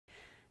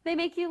They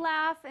make you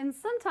laugh, and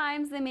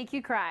sometimes they make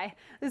you cry.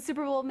 The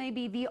Super Bowl may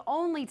be the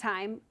only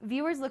time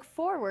viewers look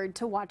forward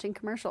to watching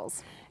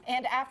commercials.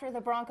 And after the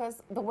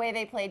Broncos, the way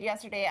they played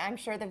yesterday, I'm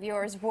sure the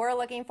viewers were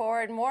looking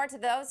forward more to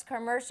those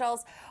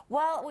commercials.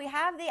 Well, we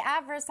have the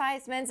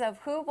advertisements of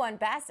who won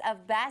Best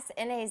of Best.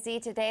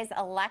 NAZ Today's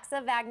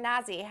Alexa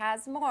Vagnozzi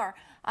has more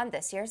on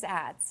this year's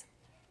ads.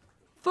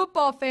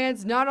 Football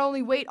fans not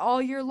only wait all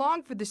year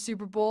long for the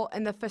Super Bowl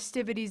and the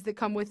festivities that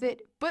come with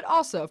it, but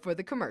also for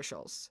the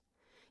commercials.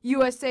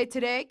 USA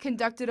Today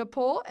conducted a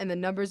poll, and the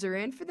numbers are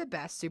in for the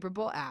best Super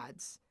Bowl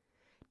ads.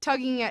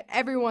 Tugging at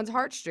everyone's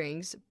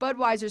heartstrings,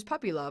 Budweiser's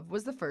Puppy Love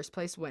was the first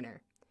place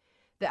winner.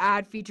 The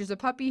ad features a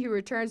puppy who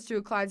returns to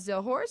a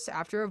Clydesdale horse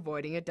after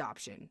avoiding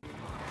adoption.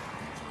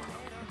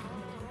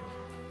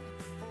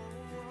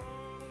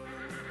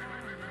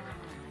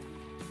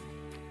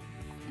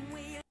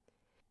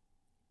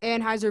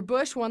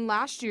 Anheuser-Busch won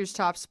last year's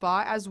top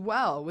spot as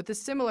well, with a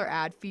similar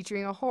ad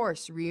featuring a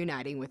horse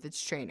reuniting with its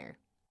trainer.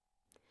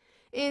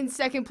 In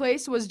second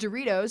place was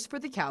Doritos for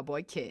the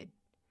Cowboy Kid.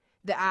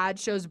 The ad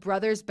shows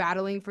brothers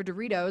battling for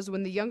Doritos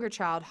when the younger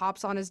child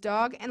hops on his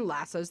dog and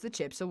lassos the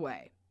chips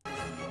away.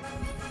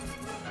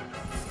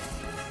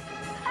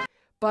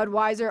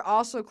 Budweiser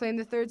also claimed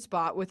the third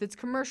spot with its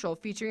commercial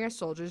featuring a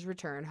soldier's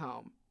return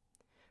home.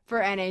 For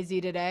NAZ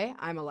Today,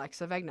 I'm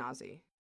Alexa Vagnozzi.